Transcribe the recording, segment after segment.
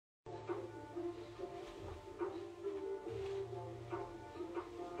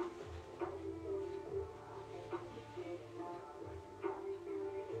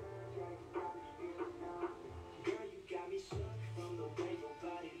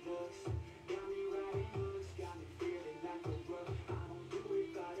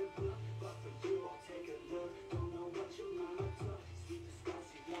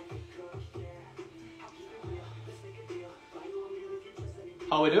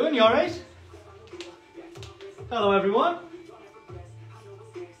How we doing? You alright? Hello everyone.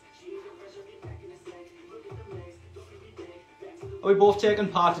 Are we both taking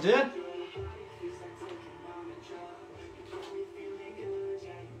part today?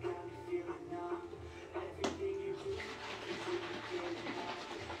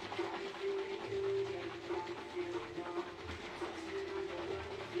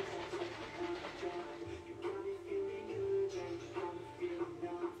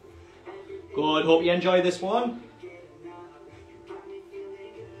 Good, hope you enjoy this one.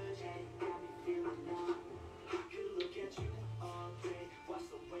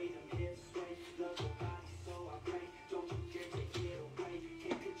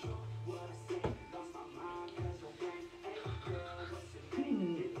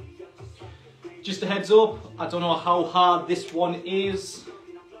 Just a heads up, I don't know how hard this one is.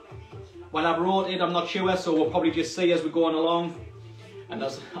 When I wrote it, I'm not sure, so we'll probably just see as we're going along. And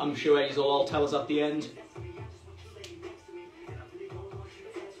as I'm sure you'll all tell us at the end.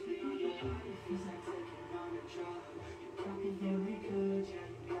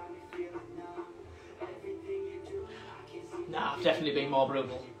 Nah, I've definitely been more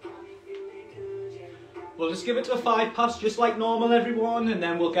brutal. We'll just give it to a 5 pass, just like normal, everyone, and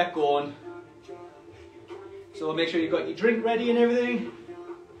then we'll get going. So make sure you've got your drink ready and everything.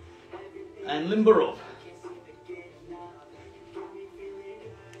 And limber up.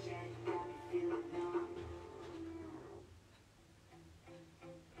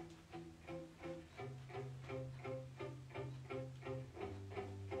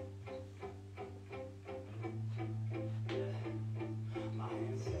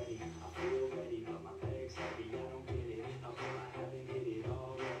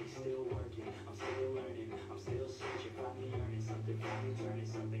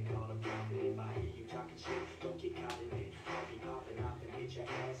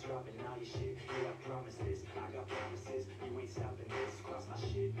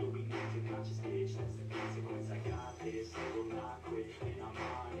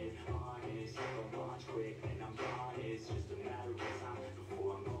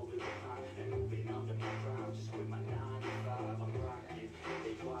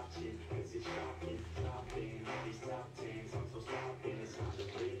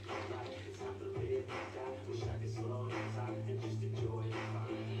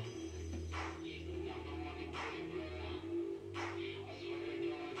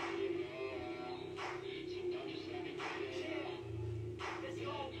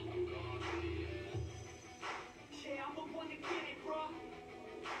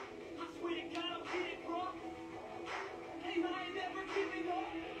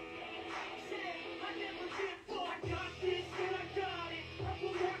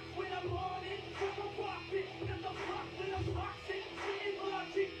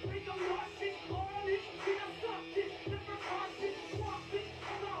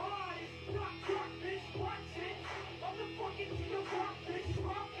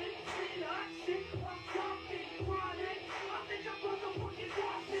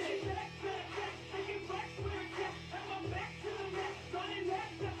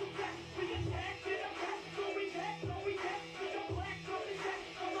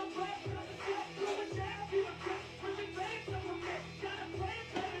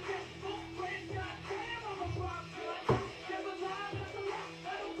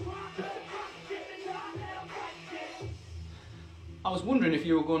 I was wondering if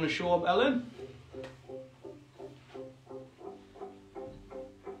you were going to show up, Ellen.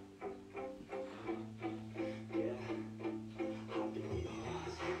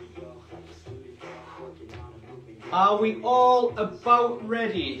 Are we all about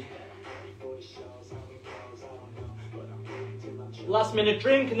ready? Last minute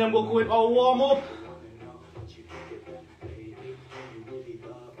drink and then we'll go into our warm up.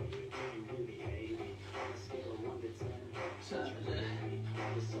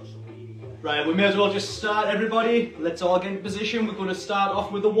 Right, we may as well just start, everybody. Let's all get in position. We're going to start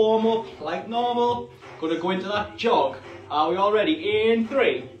off with the warm up like normal. Going to go into that jog. Are we all ready? In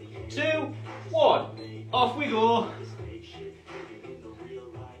 3, 2, 1. Off we go.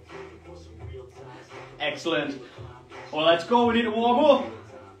 Excellent. Well, let's go. We need to warm up.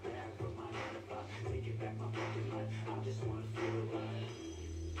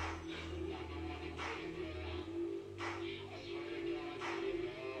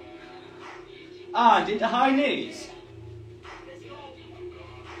 And into high knees.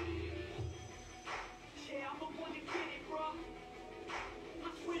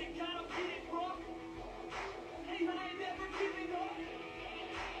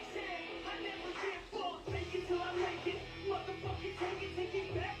 Take it till I make it. Motherfucking take it.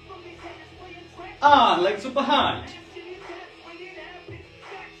 And legs up behind.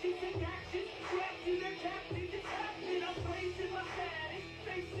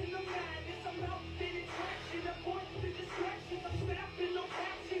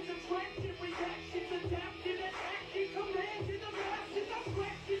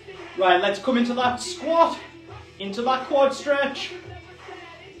 Right, let's come into that squat, into that quad stretch.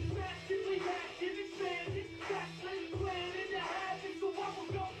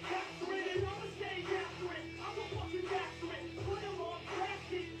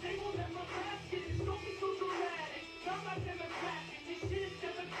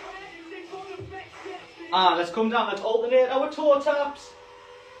 And let's come down, let's alternate our toe taps.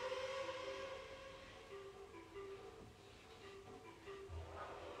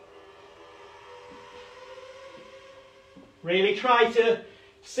 Really try to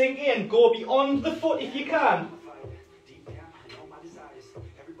sink in, go beyond the foot if you can.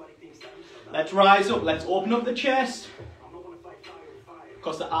 Let's rise up, let's open up the chest.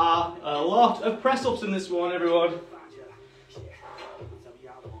 Because there are a lot of press ups in this one, everyone.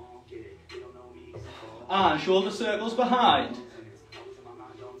 And shoulder circles behind.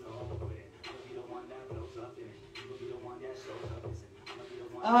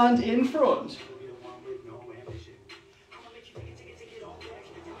 And in front.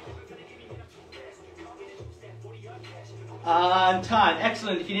 And time,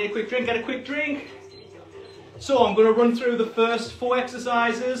 excellent. If you need a quick drink, get a quick drink. So I'm going to run through the first 4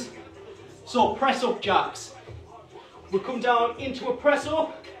 exercises. So press up jacks. We'll come down into a press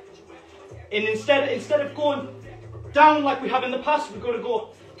up. And instead of going down like we have in the past, we're going to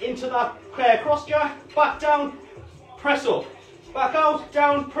go into that cross jack, back down, press up, back out,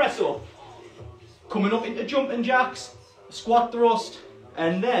 down, press up. Coming up into jumping jacks, squat thrust,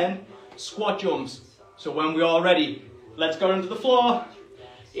 and then squat jumps. So when we are ready, let's go onto the floor.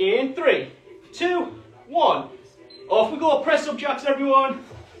 In 3, 2, 1. Off we go, press up jacks, everyone.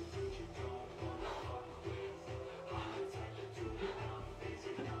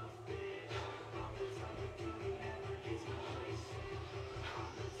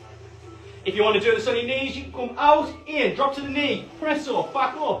 If you want to do this on your knees, you can come out, in, drop to the knee, press up,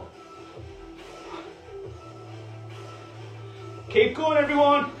 back up. Keep going,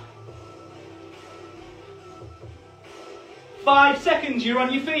 everyone. 5 seconds, you're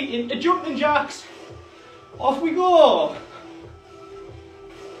on your feet into jumping jacks. Off we go.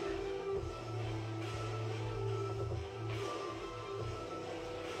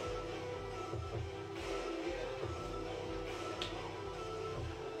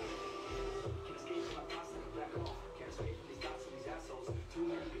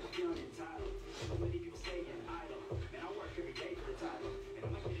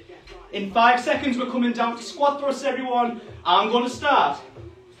 In 5 seconds, we're coming down to squat thrusts, everyone. I'm going to start.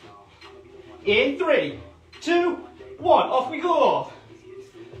 In 3, 2, 1, off we go.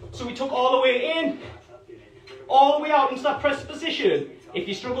 So we took all the way in, all the way out into that press position. If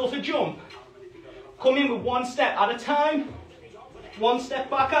you struggle to jump, come in with 1 step at a time, 1 step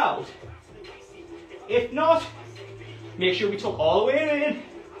back out. If not, make sure we took all the way in.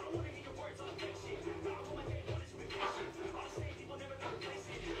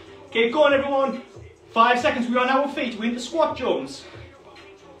 Keep going, everyone. 5 seconds, we're on our feet, we're into squat jumps.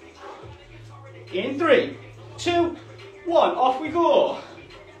 In 3, 2, 1, off we go.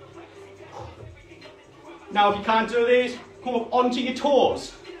 Now if you can't do these, come up onto your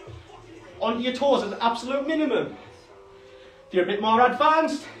toes. Onto your toes as an absolute minimum. If you're a bit more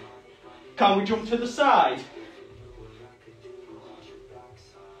advanced, can we jump to the side?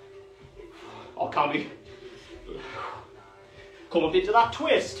 Or can we come up into that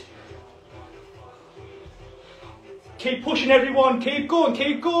twist? Keep pushing, everyone, keep going,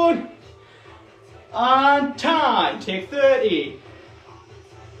 keep going. And time, take 30.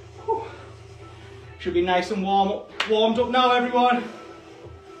 Whew. Should be nice and warmed up now, everyone.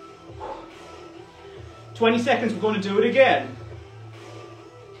 20 seconds, we're going to do it again.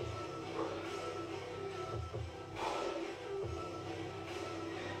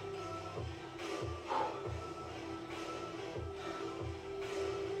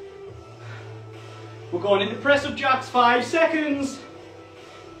 We're going into press up jacks, 5 seconds.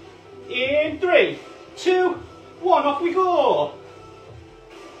 In 3, 2, 1, off we go.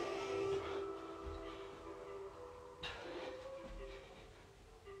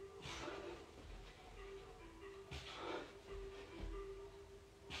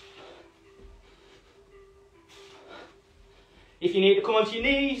 If you need to come onto your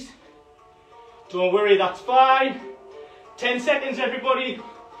knees, don't worry, that's fine. 10 seconds, everybody.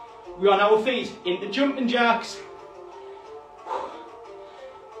 We're on our feet into jumping jacks.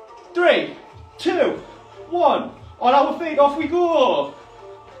 3, 2, 1. On our feet, off we go.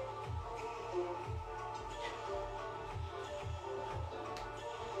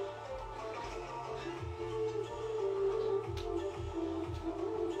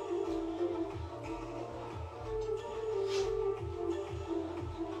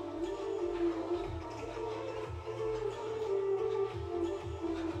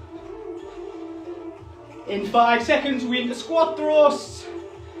 In 5 seconds, we into squat thrusts.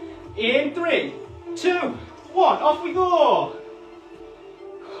 In 3, 2, 1, off we go.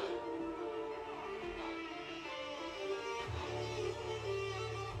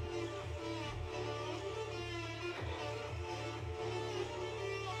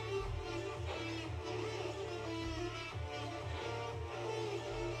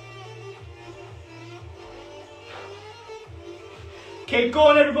 Keep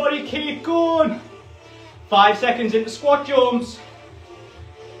going, everybody, keep going. 5 seconds into squat jumps.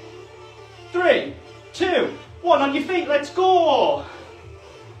 3, 2, 1, on your feet, let's go.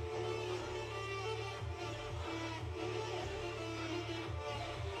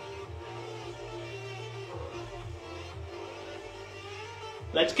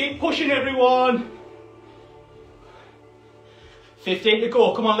 Let's keep pushing, everyone. 15 to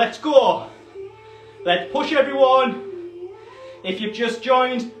go, come on, let's go. Let's push, everyone. If you've just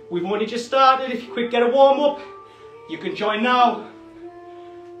joined, we've only just started. If you quick get a warm up, you can join now.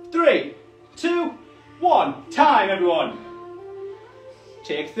 3, 2, 1, time, everyone.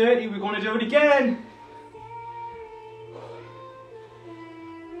 Take 30, we're going to do it again.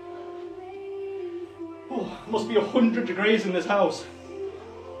 Oh, must be 100 degrees in this house.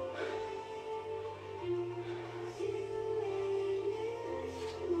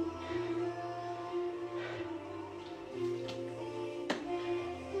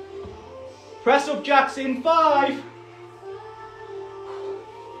 Press up jacks in 5.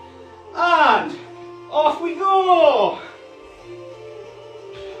 And off we go.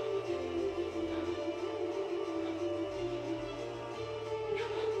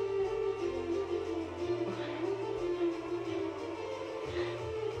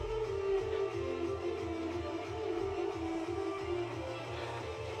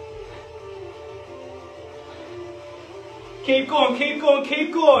 Keep going, keep going,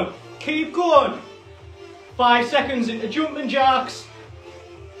 keep going. Keep going. 5 seconds into jumping jacks.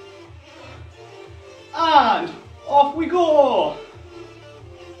 And off we go.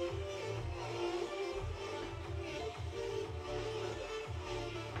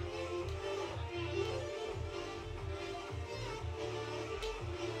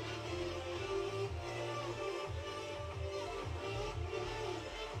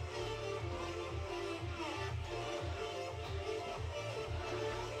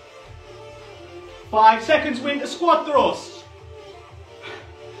 Five seconds into squat thrusts.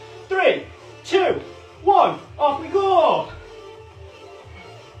 3, 2, 1, off we go.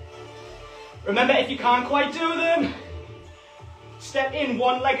 Remember, if you can't quite do them, step in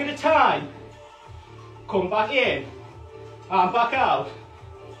one leg at a time. Come back in and back out.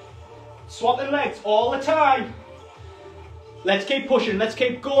 Swapping legs all the time. Let's keep pushing, let's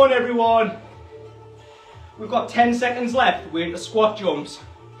keep going, everyone. We've got 10 seconds left. We're into squat jumps.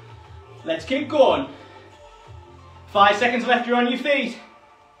 Let's keep going. 5 seconds left, you're on your feet.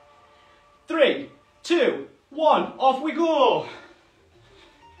 3, 2, 1, off we go.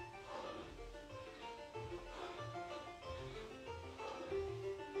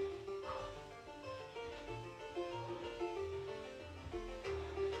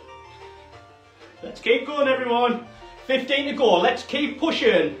 Let's keep going, everyone. 15 to go, let's keep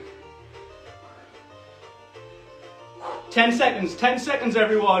pushing. 10 seconds,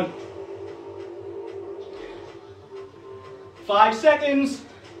 everyone. 5 seconds.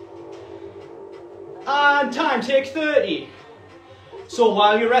 And time, take 30. So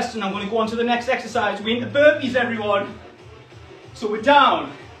while you're resting, I'm going to go on to the next exercise. We're into burpees, everyone. So we're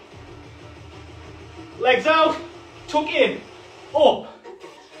down. Legs out, tuck in, up.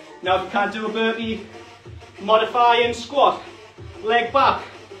 Now if you can't do a burpee, modify and squat. Leg back,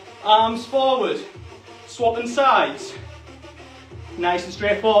 arms forward, swapping sides. Nice and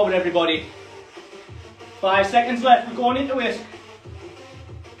straightforward, everybody. 5 seconds left, we're going into it.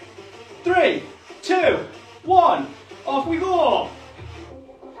 3, 2, 1, off we go.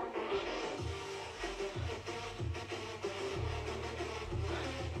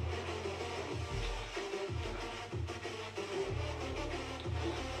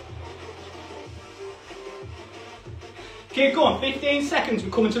 Keep going, 15 seconds,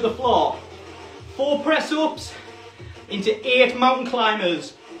 we're coming to the floor. 4 press-ups into 8 mountain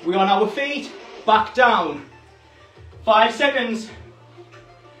climbers. We're on our feet, back down. 5 seconds.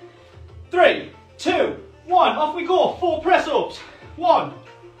 3, 2, 1, off we go. 4 press ups. 1,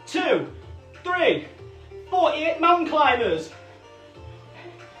 2, 3, 4, 8 mountain climbers.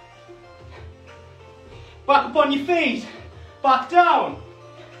 Back up on your feet, back down.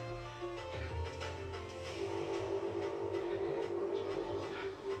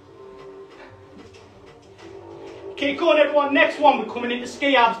 Keep going everyone, next one we're coming into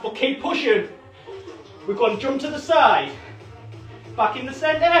ski abs, but keep pushing. We're going to jump to the side, back in the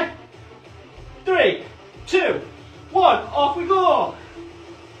centre. 3, 2, 1, off we go.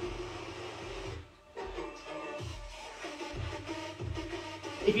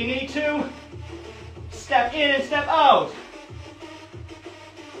 If you need to, step in and step out.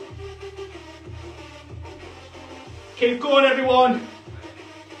 Keep going everyone.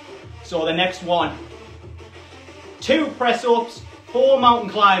 So the next one. 2 press ups, 4 mountain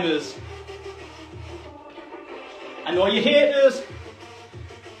climbers. I know you haters.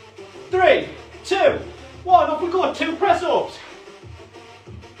 3, 2, 1, off we go. 2 press ups.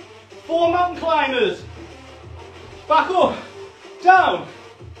 4 mountain climbers. Back up, down.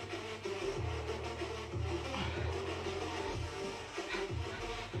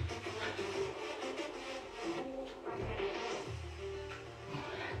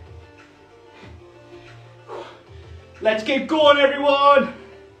 Let's keep going everyone.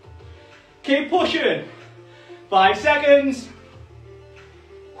 Keep pushing. 5 seconds.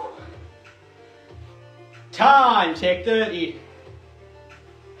 Time, take 30.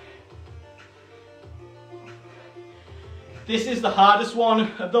 This is the hardest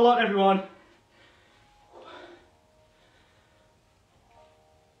one of the lot everyone.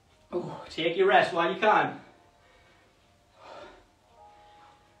 Oh, take your rest while you can.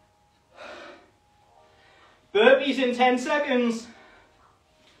 Burpees in 10 seconds.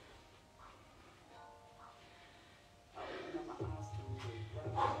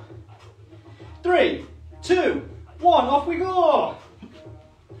 3, 2, 1, off we go.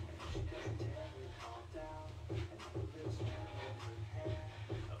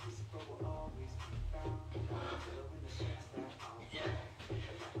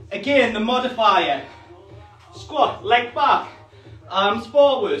 Again, the modifier. Squat, leg back, arms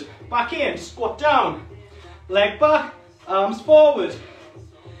forward, back in, squat down. Leg back, arms forward.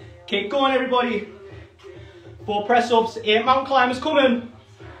 Keep going everybody. 4 press ups, 8 mountain climbers coming.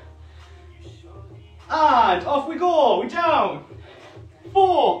 And off we go, we're down.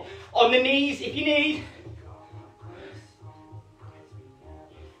 4, on the knees if you need.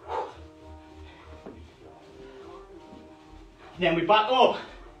 Then we back up.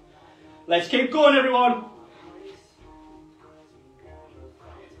 Let's keep going everyone.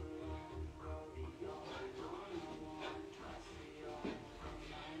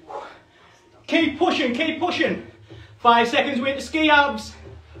 Keep pushing, keep pushing. 5 seconds with the ski abs.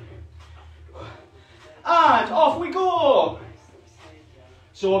 And off we go.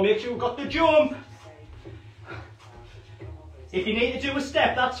 So make sure we've got the jump. If you need to do a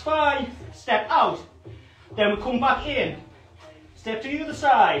step, that's fine. Step out. Then we come back in. Step to the other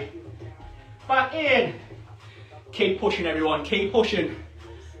side. Back in. Keep pushing everyone, keep pushing.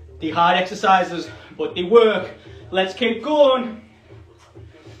 They're hard exercises, but they work. Let's keep going.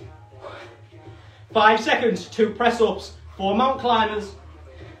 5 seconds, 2 press ups, 4 mountain climbers.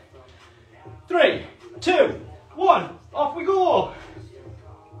 3, 2, 1, off we go.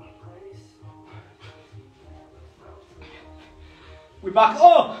 We back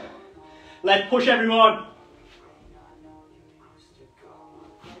up. Let's push everyone.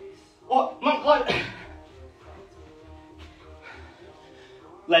 Oh, mountain climb.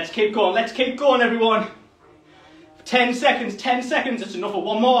 Let's keep going everyone. 10 seconds, 10 seconds, it's enough for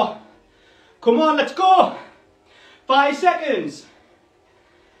one more. Come on, let's go. 5 seconds.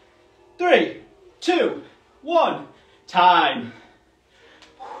 3, 2, 1, time.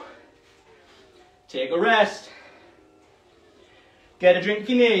 Take a rest. Get a drink if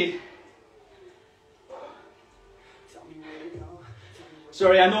you need.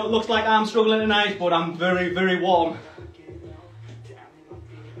 Sorry, I know it looks like I'm struggling tonight, but I'm very, very warm.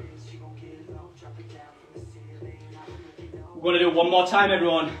 We're going to do one more time,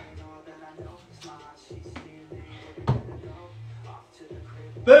 everyone.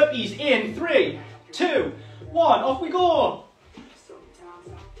 Burpees in 3, 2, 1, off we go.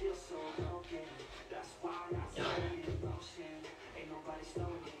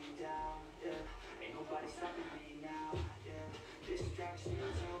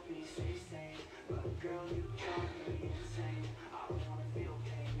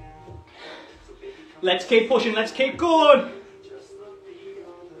 Let's keep pushing, let's keep going.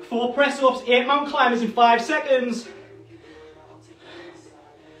 4 press ups, 8 mountain climbers in 5 seconds.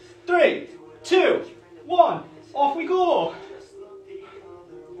 3, 3, 2, 1, off we go.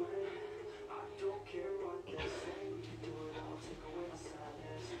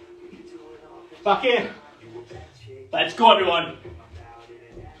 Back in. Let's go, everyone.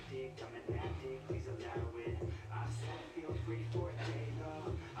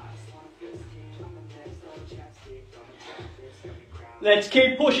 Let's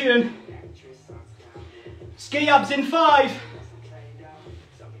keep pushing. Ski abs in 5,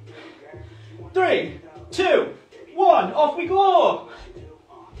 3, 2, 1, off we go.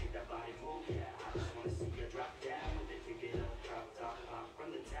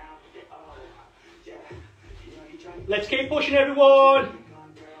 Let's keep pushing, everyone.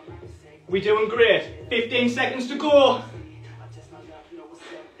 We're doing great. 15 seconds to go.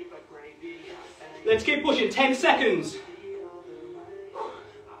 Let's keep pushing. 10 seconds.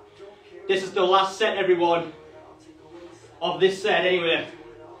 This is the last set, everyone, of this set anyway.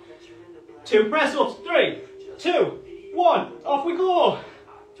 2 press ups. 3, 2, 1, off we go.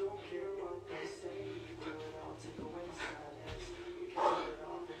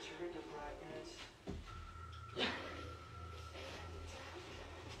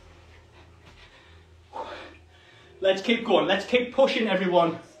 Let's keep going. Let's keep pushing,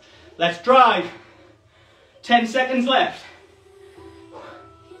 everyone. Let's drive. 10 seconds left.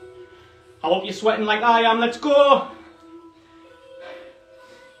 I hope you're sweating like I am. Let's go.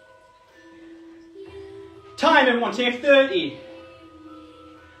 Time, everyone. Take 30.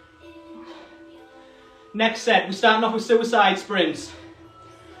 Next set, we're starting off with suicide sprints.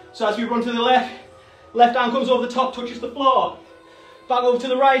 So as we run to the left, left hand comes over the top, touches the floor. Back over to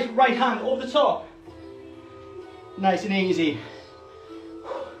the right, right hand over the top. Nice and easy.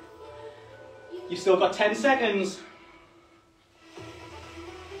 You've still got 10 seconds.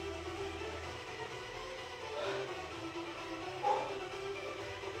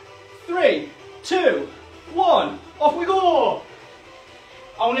 Three, 2, 1, off we go.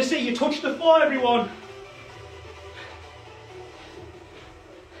 I want to see you touch the floor, everyone.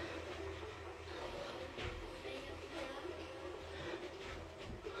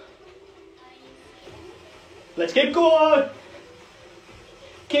 Let's keep going.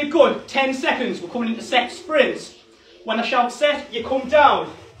 Keep going. 10 seconds. We're coming into set sprints. When I shout set, you come down.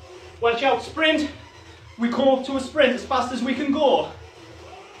 When I shout sprint, we come up to a sprint as fast as we can go.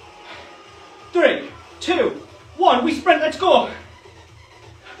 3, 2, 1. We sprint. Let's go.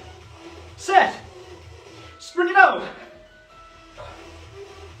 Set. Sprint it out.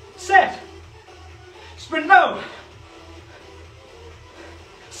 Set. Sprint it out.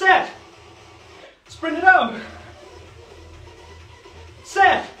 Set. Sprint it out.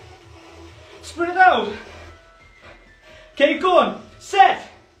 Set. Sprint it out. Keep going. Set.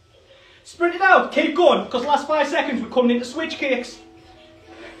 Sprint it out. Keep going. Because last 5 seconds we're coming into switch kicks.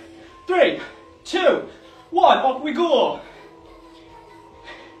 3, 2, 1. Off we go.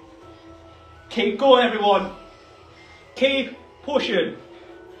 Keep going, everyone. Keep pushing.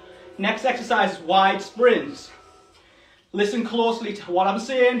 Next exercise is wide sprints. Listen closely to what I'm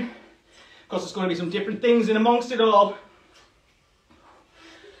saying, because there's going to be some different things in amongst it all.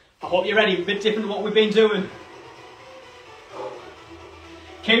 I hope you're ready. A bit different to what we've been doing.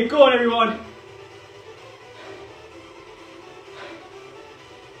 Keep going, everyone.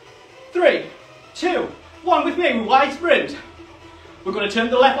 3, 2, 1. With me, wide sprint. We're going to turn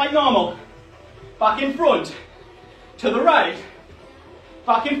to the left like normal. Back in front. To the right.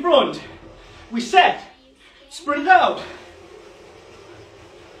 Back in front. We set. Sprint it out.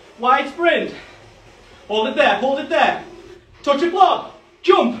 Wide sprint. Hold it there, hold it there. Touch the floor.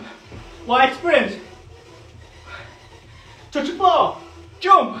 Jump. Wide sprint. Touch the floor.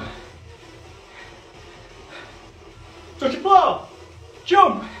 Jump. Touch the floor.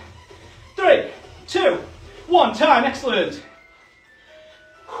 Jump. 3, 2, 1. Time. Excellent.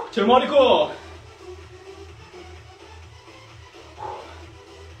 2 more to go.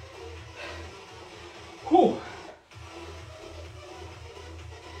 Whew.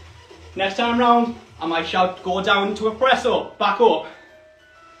 Next time round, I might shout go down to a press up, back up.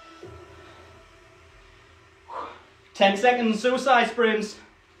 10 seconds, suicide sprints.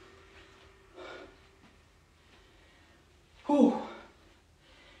 Whew.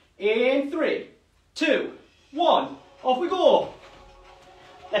 In 3, 2, 1, off we go.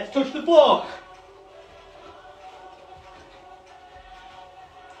 Let's touch the floor.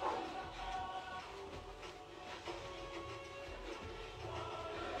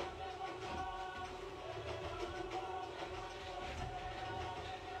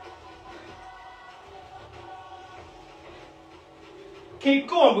 Keep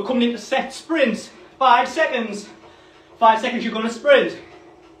going, we're coming into set sprints. 5 seconds. 5 seconds, you're going to sprint.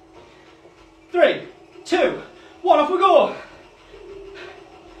 3, 2, 1, off we go.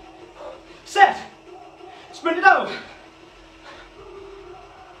 Set. Sprint it out.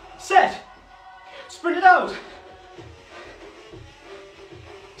 Set. Sprint it out.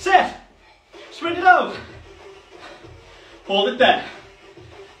 Set. Sprint it out. Hold it there.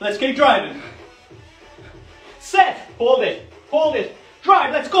 Let's keep driving. Set. Hold it. Hold it.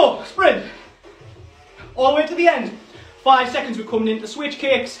 Drive. Let's go. Sprint. All the way to the end. 5 seconds. We're coming into switch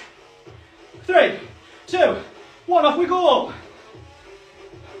kicks. 3, 2, 1. Off we go.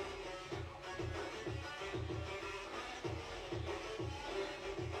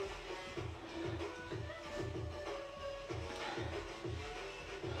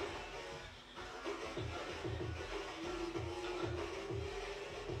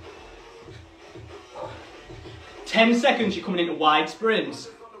 Ten seconds, you're coming into wide sprints.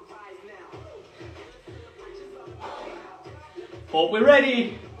 Hope we're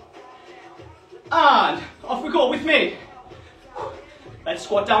ready. And off we go with me. Let's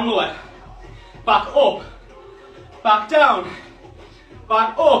squat down lower. Back up. Back down.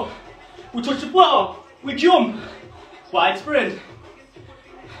 Back up. We touch the floor. We jump. Wide sprint.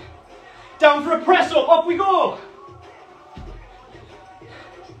 Down for a press up. Off we go.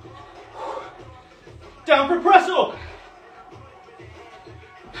 Down for a press up.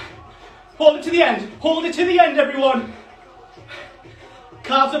 Hold it to the end. Hold it to the end, everyone.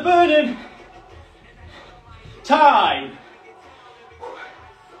 Calves are burning. Time.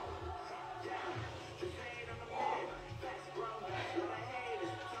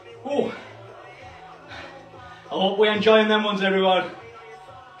 Oh. I hope we're enjoying them ones, everyone.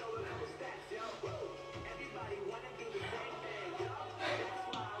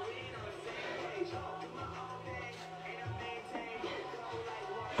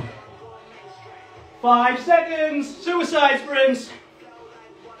 Five seconds, suicide sprints.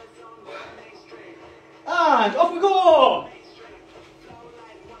 And off we go.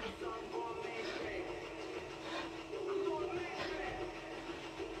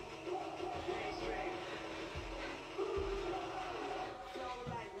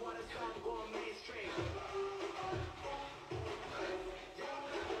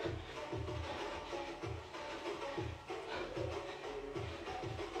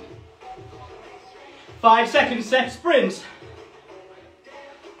 Five seconds set sprints.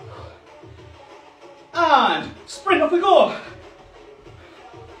 And sprint, off we go.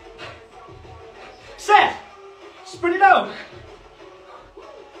 Set. Sprint it out.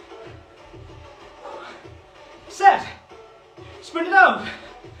 Set. Sprint it out.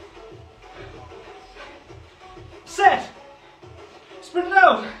 Set. Sprint it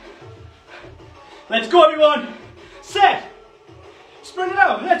out. Let's go, everyone. Set. Sprint it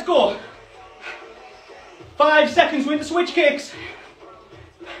out. Let's go. 5 seconds with the switch kicks.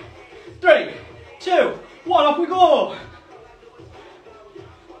 3, 2, 1, off we go.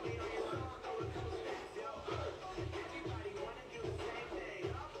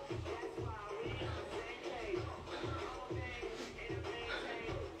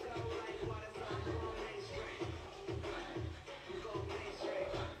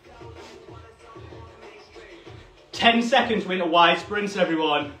 Ten seconds with the wide sprints,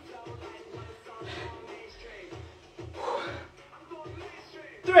 everyone.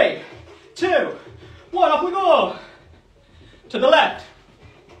 3, 2, 1, off we go. To the left.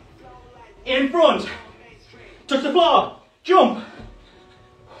 In front. Touch the floor. Jump.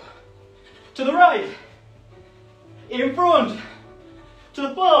 To the right. In front. To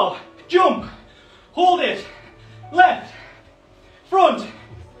the floor. Jump. Hold it. Left. Front.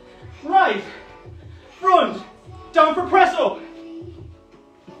 Right. Front. Down for press up.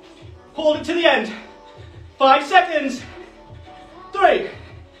 Hold it to the end. 5 seconds. 3,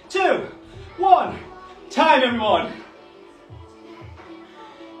 2, 1. Time, everyone.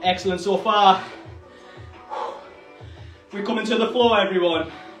 Excellent so far. We're coming to the floor, everyone.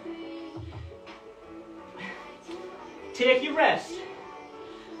 Take your rest.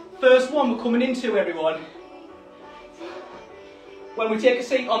 First one we're coming into, everyone. When we take a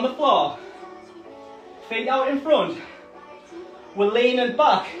seat on the floor, feet out in front, we're leaning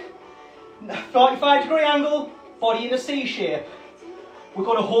back, 45-degree angle, body in a C shape. We're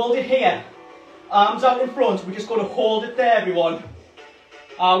going to hold it here, arms out in front, we're just going to hold it there, everyone.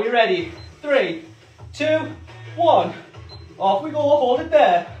 Are we ready? 3, 2, 1, off we go, hold it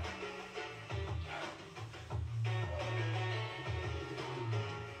there.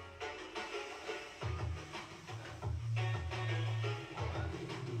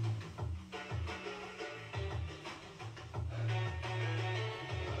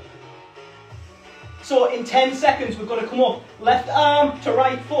 So in 10 seconds we're going to come up, left arm to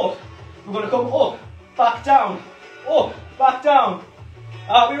right foot, We're going to come up, back down, up, back down.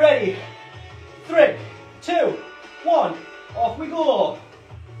 Are we ready? 3, 2, 1, off we go.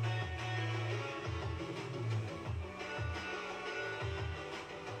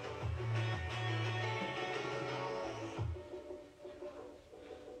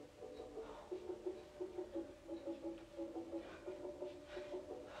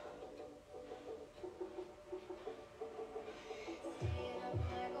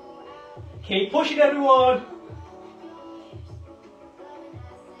 Keep pushing, everyone.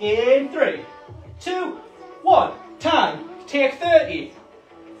 In 3, 2, 1, time. Take 30.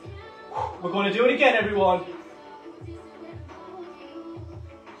 We're going to do it again, everyone.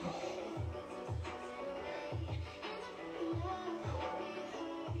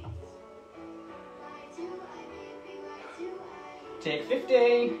 Take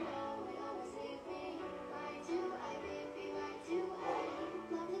 15.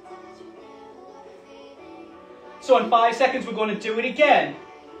 So in 5 seconds, we're going to do it again.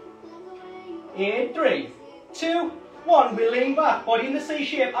 In 3, 2, 1, we lean back, body in the C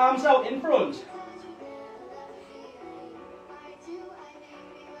shape, arms out in front.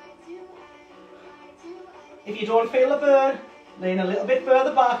 If you don't feel a burn, lean a little bit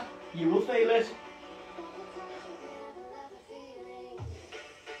further back, you will feel it.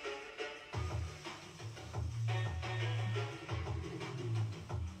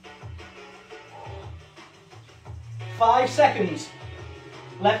 Five seconds.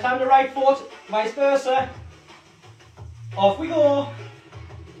 Left hand to right foot, vice versa. Off we go.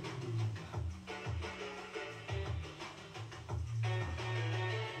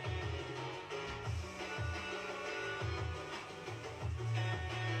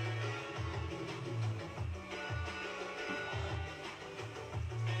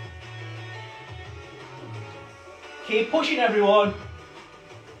 Keep pushing, everyone.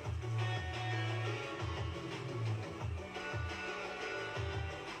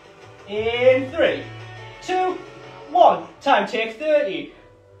 In 3, 2, 1, time, take 30.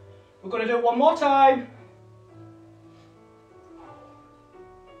 We're going to do it one more time.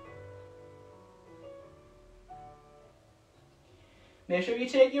 Make sure you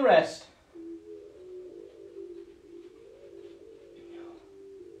take your rest.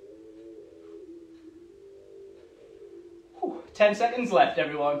 Whew, 10 seconds left,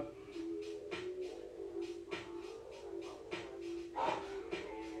 everyone.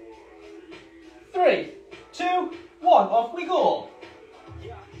 3, 2, 1, off we go.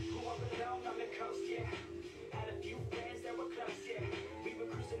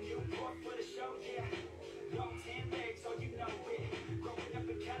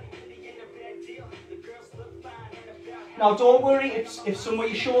 Now don't worry if some of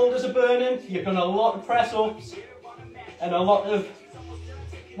your shoulders are burning. You've done a lot of press ups and a lot of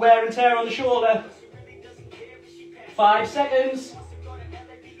wear and tear on the shoulder. 5 seconds.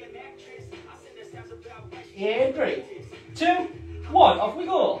 In 3, 2, 1, off we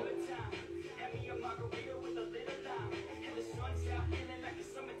go.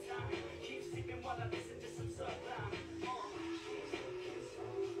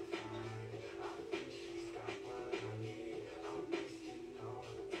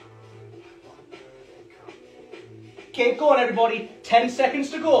 Keep going, everybody. 10 seconds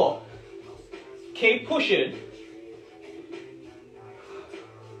to go. Keep pushing.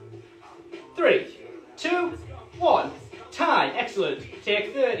 3, 2, 1, time, excellent,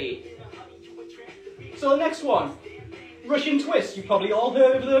 take 30. So the next one, Russian twists, you've probably all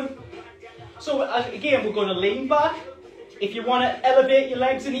heard of them. So again, we're going to lean back. If you want to elevate your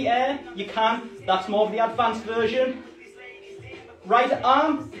legs in the air, you can, that's more of the advanced version. Right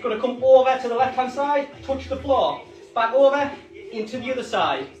arm, you're going to come over to the left hand side, touch the floor, back over, into the other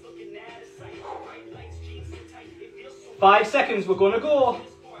side. 5 seconds, we're going to go.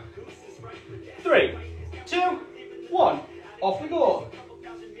 3, 2, 1, off we go.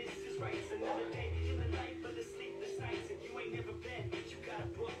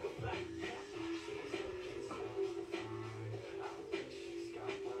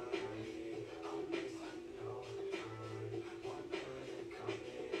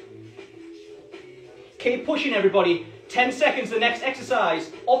 Keep pushing, everybody. 10 seconds, the next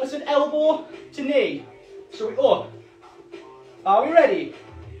exercise. Opposite elbow to knee. So we up. Are we ready?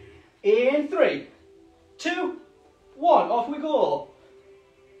 In 3, 2, 1, off we go.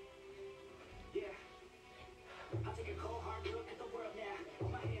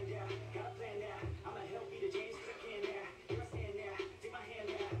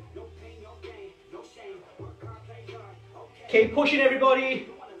 Keep pushing, everybody.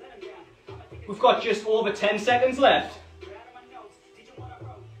 We've got just over 10 seconds left.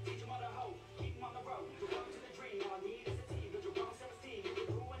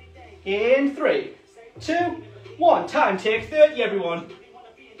 In 3, 2, 1. Time, take 30 everyone.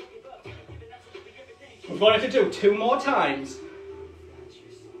 We're going to do 2 more times.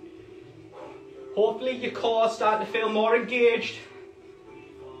 Hopefully your core's starting to feel more engaged.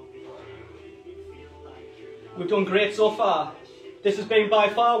 We've done great so far. This has been by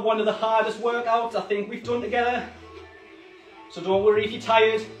far one of the hardest workouts I think we've done together. So don't worry if you're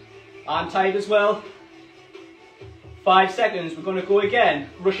tired. I'm tired as well. 5 seconds, we're going to go again.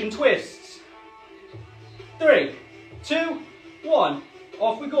 Russian twists. 3, 2, 1.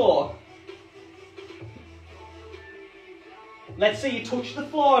 Off we go. Let's see you touch the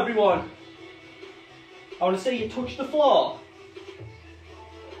floor, everyone. I want to see you touch the floor.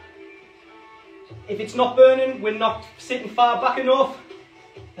 If it's not burning, we're not sitting far back enough.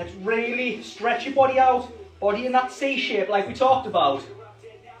 Let's really stretch your body out. Body in that C shape like we talked about.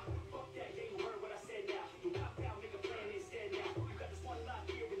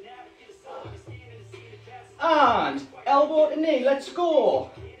 And elbow to knee, let's go.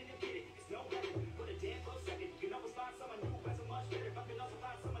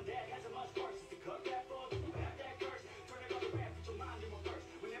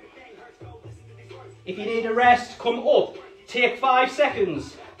 If you need a rest, come up. Take 5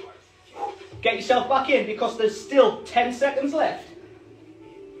 seconds. Get yourself back in because there's still 10 seconds left.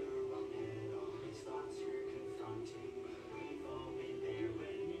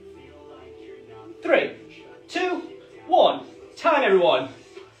 Three, 2, 1. Time everyone.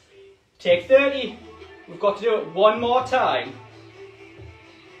 Take 30. We've got to do it one more time.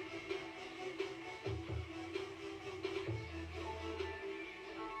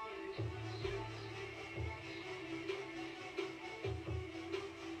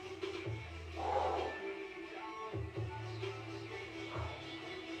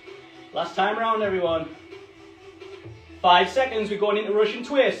 Last time around everyone. 5 seconds, we're going into Russian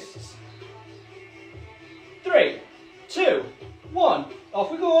twists. 3, 2, 1.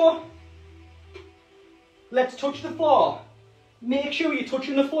 Off we go. Let's touch the floor. Make sure you're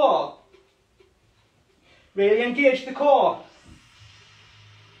touching the floor. Really engage the core.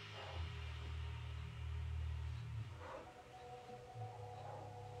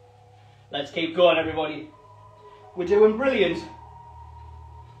 Let's keep going everybody. We're doing brilliant.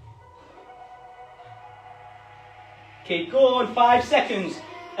 Keep going, 5 seconds.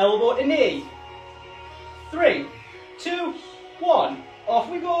 Elbow to knee. 3, 2, 1. Off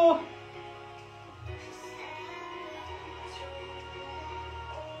we go.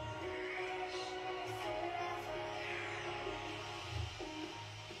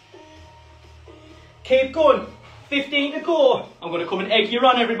 Keep going. 15 to go. I'm going to come and egg you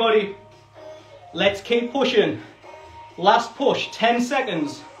on everybody. Let's keep pushing. Last push, 10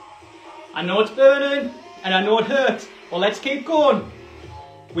 seconds. I know it's burning and I know it hurts, but let's keep going.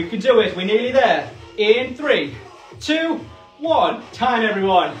 We can do it, we're nearly there. In 3, 2, 1. Time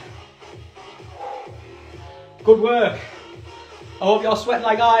everyone. Good work. I hope you're sweating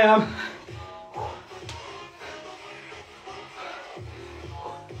like I am.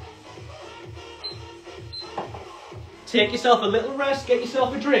 Take yourself a little rest, get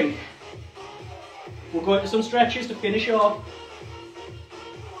yourself a drink. We'll go into some stretches to finish off.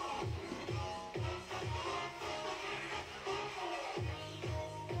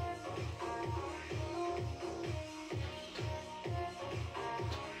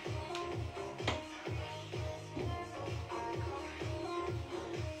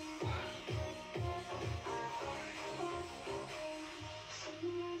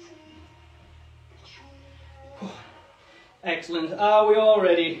 Excellent. Are we all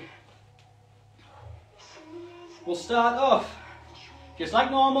ready? We'll start off just like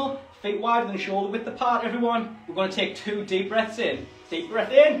normal, feet wider than shoulder width apart everyone. We're going to take 2 deep breaths in. Deep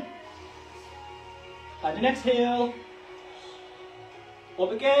breath in. And an exhale.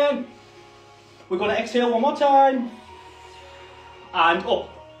 Up again. We're going to exhale one more time. And up.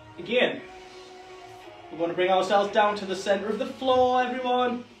 Again. We're going to bring ourselves down to the centre of the floor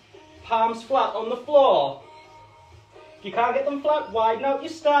everyone. Palms flat on the floor. If you can't get them flat, widen out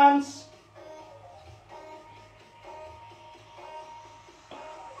your stance.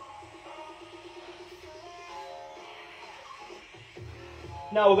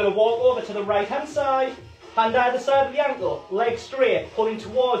 Now we're going to walk over to the right hand side, hand either side of the ankle, legs straight, pulling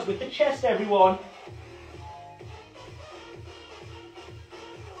towards with the chest everyone.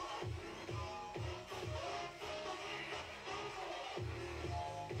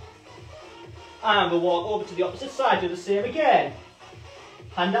 And we'll walk over to the opposite side, do the same again.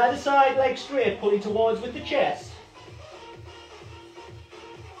 Hand either side, legs straight, pulling towards with the chest.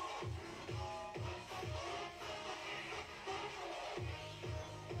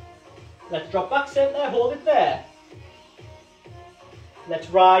 Let's drop back centre, hold it there. Let's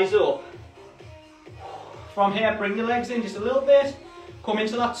rise up. From here, bring your legs in just a little bit. Come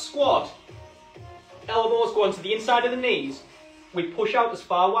into that squat. Elbows go onto the inside of the knees. We push out as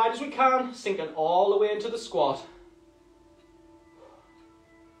far wide as we can, sinking all the way into the squat.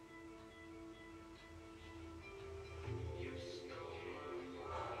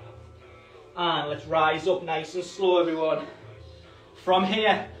 And let's rise up nice and slow, everyone. From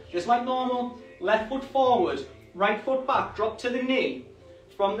here, just like normal, left foot forward, right foot back, drop to the knee.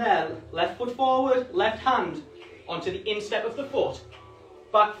 From there, left foot forward, left hand onto the instep of the foot.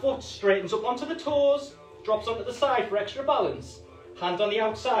 Back foot straightens up onto the toes, drops onto the side for extra balance. Hand on the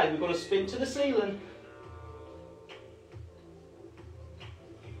outside, we're going to spin to the ceiling.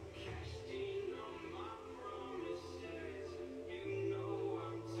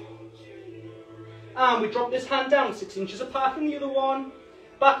 And we drop this hand down 6 inches apart from the other one.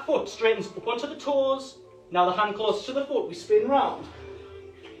 Back foot straightens up onto the toes. Now the hand close to the foot, we spin round.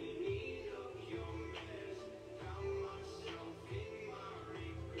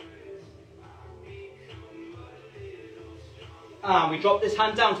 And we drop this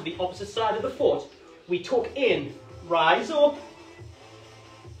hand down to the opposite side of the foot. We tuck in, rise up.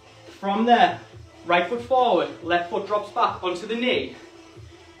 From there, right foot forward, left foot drops back onto the knee.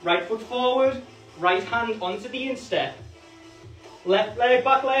 Right foot forward, right hand onto the instep. Left leg,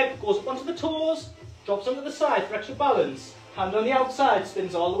 back leg, goes up onto the toes, drops onto the side for extra balance. Hand on the outside,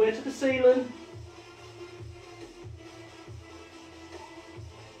 spins all the way to the ceiling.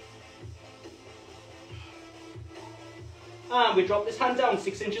 And we drop this hand down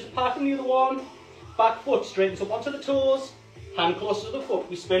 6 inches apart from the other one. Back foot straightens up onto the toes. Hand close to the foot,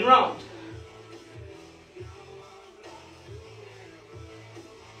 we spin round.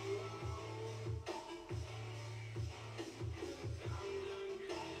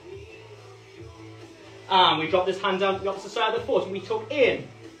 And we drop this hand down to the opposite side of the foot and we tuck in.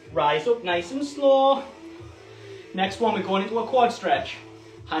 Rise up nice and slow. Next one, we're going into a quad stretch.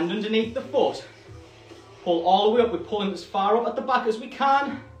 Hand underneath the foot. Pull all the way up, we're pulling as far up at the back as we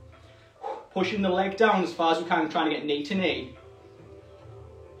can. Pushing the leg down as far as we can, trying to get knee to knee.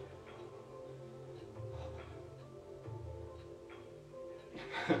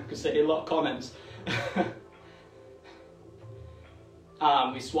 I can see a lot of comments.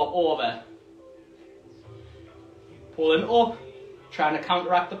 And we swap over. Pulling up, trying to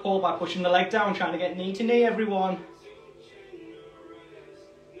counteract the pull by pushing the leg down, trying to get knee to knee, everyone.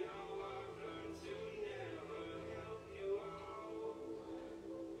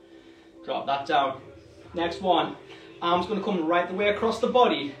 Drop that down. Next one, arm's going to come right the way across the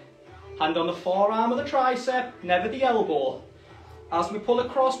body. Hand on the forearm of the tricep, never the elbow. As we pull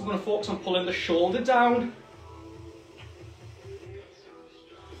across, we're going to focus on pulling the shoulder down.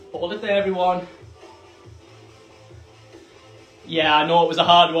 Hold it there, everyone. Yeah, I know it was a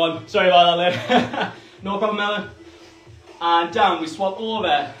hard one. Sorry about that, Lynn. No problem, Ellen. And down, we swap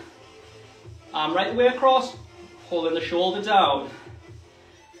over. Arm right the way across, pulling the shoulder down.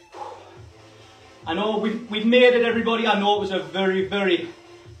 I know we've made it, everybody. I know it was a very, very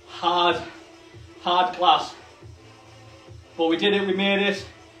hard class. But we did it, we made it,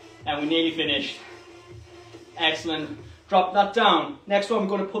 and we nearly finished. Excellent. Drop that down. Next one, we're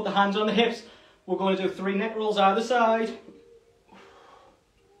going to put the hands on the hips. We're going to do 3 neck rolls either side.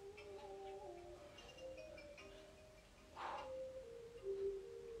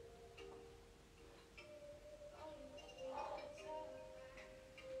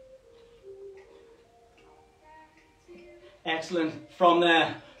 Excellent. From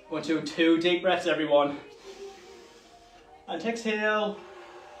there, going to do 2 deep breaths, everyone. And exhale.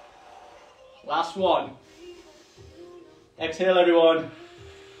 Last one. Exhale, everyone.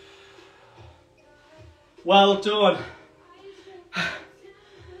 Well done.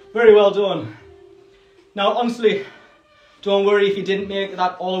 Very well done. Now, honestly, don't worry if you didn't make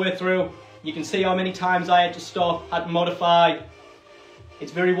that all the way through. You can see how many times I had to stop, had to modify.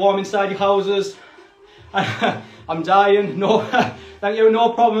 It's very warm inside your houses. I'm dying. No, thank you, no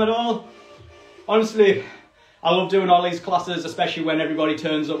problem at all. Honestly, I love doing all these classes, especially when everybody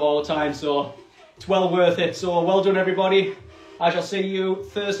turns up all the time, so it's well worth it. So well done, everybody. I shall see you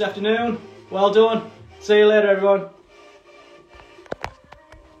Thursday afternoon. Well done. See you later, everyone.